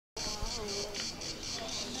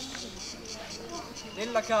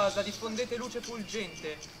Nella casa diffondete luce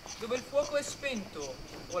fulgente, dove il fuoco è spento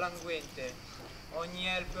o languente. Ogni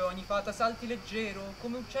elfo e ogni fata salti leggero,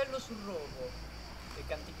 come uccello sul rovo, e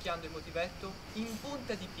canticchiando il motivetto, in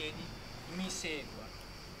punta di piedi, mi segua.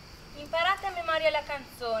 Imparate a memoria la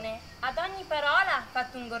canzone, ad ogni parola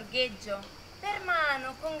fate un gorgheggio. Per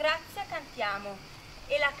mano, con grazia cantiamo,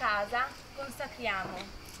 e la casa consacriamo.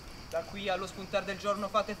 Da qui allo spuntar del giorno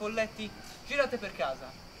fate folletti, girate per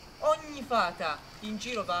casa. Ogni fata in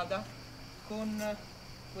giro vada con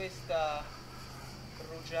questa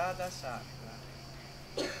rugiada sacra.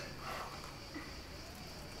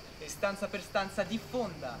 E stanza per stanza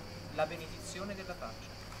diffonda la benedizione della pace.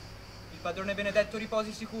 Il padrone benedetto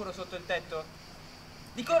riposi sicuro sotto il tetto.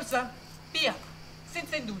 Di corsa, via,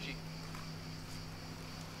 senza indugi.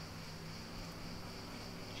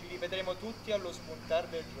 Ci rivedremo tutti allo spuntar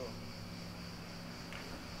del giorno.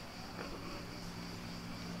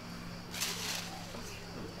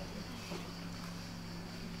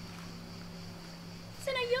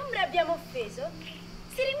 Se noi ombre abbiamo offeso,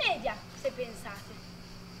 si rimedia, se pensate.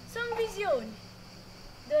 Son visioni.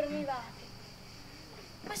 Dormivate.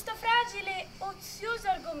 Questo fragile, ozioso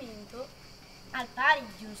argomento, al pari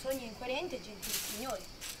di un sogno incoerente, gentili signori,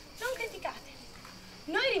 non criticate.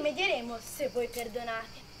 Noi rimedieremo se voi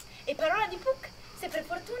perdonate. E parola di Puck, se per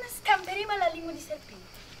fortuna scamperemo alla lingua di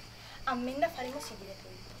serpente. Ammenda faremo sì di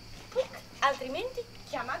repente. Puck, altrimenti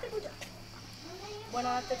chiamate bugiate.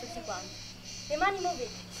 Buonanotte a tutti quanti. Le mani muovete,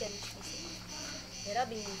 se amici mi seguono. Le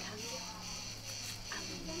robe in cambio.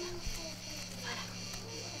 Ammenda.